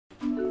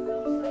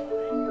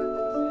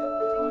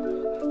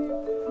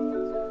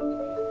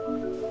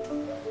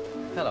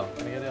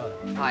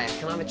Hiya,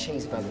 can I have a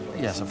cheeseburger,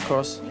 please? Yes, of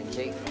course. Thank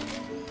you.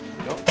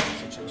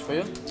 Some change for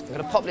you. I'm going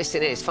to pop this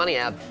in here. It's funny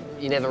how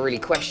you never really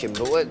question,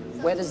 but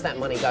where does that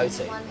money go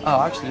to?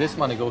 Oh, actually, this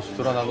money goes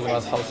to Ronald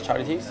McDonald's house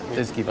charities.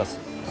 This gives us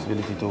the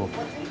possibility to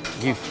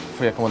give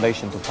free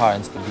accommodation to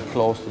parents to be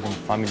close to the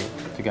family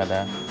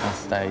together and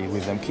stay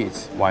with them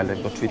kids while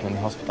they've got treatment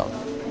in hospital.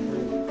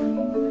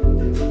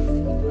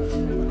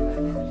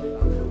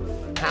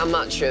 How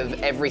much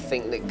of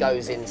everything that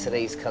goes into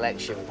these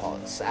collection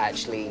pots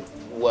actually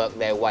work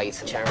their way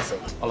to charity?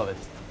 All of it.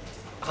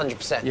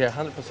 100%? Yeah,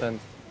 100%.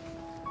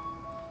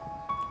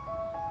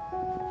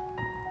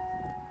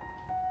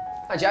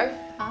 Hi, Joe.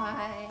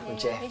 Hi. Hi,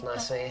 Jeff.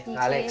 Nice to meet you. You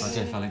Alex. too. Hi,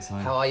 Jeff, Alex.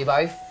 Hi. How are you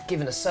both?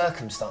 Given the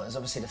circumstances,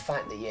 obviously the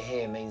fact that you're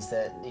here means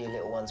that your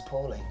little one's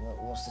poorly.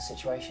 What's the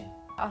situation?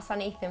 Our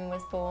son Ethan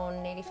was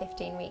born nearly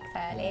 15 weeks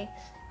early.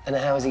 And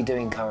how is he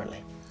doing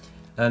currently?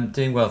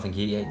 Doing well, thank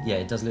you. Yeah,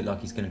 it does look like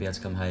he's going to be able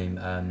to come home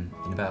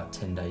in about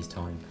 10 days'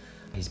 time.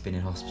 He's been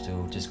in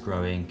hospital, just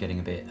growing, getting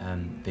a bit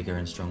bigger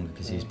and stronger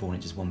because he was born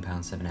at just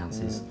 £1 7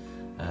 ounces.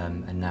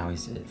 And now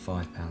he's at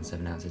 £5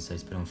 7 ounces, so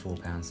he's put on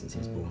 £4 since he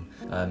was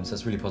born. So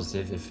it's really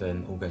positive if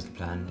all goes to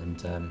plan,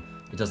 and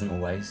it doesn't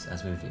always,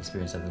 as we've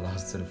experienced over the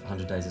last sort of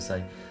 100 days or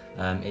so.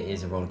 It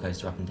is a roller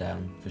coaster up and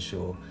down, for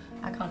sure.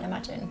 I can't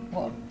imagine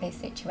what this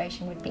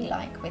situation would be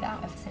like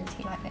without a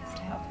facility like this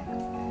to help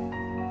us.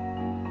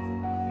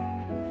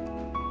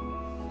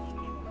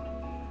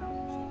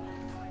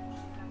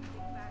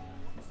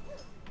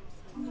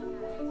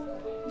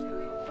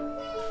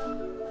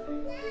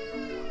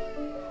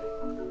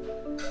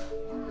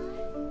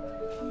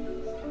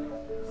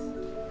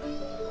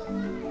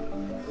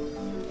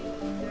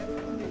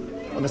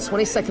 On the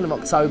 22nd of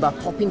October,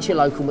 pop into your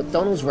local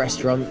McDonald's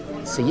restaurant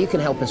so you can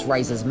help us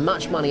raise as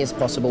much money as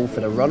possible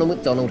for the Ronald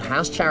McDonald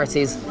House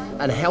Charities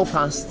and help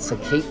us to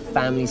keep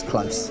families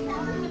close.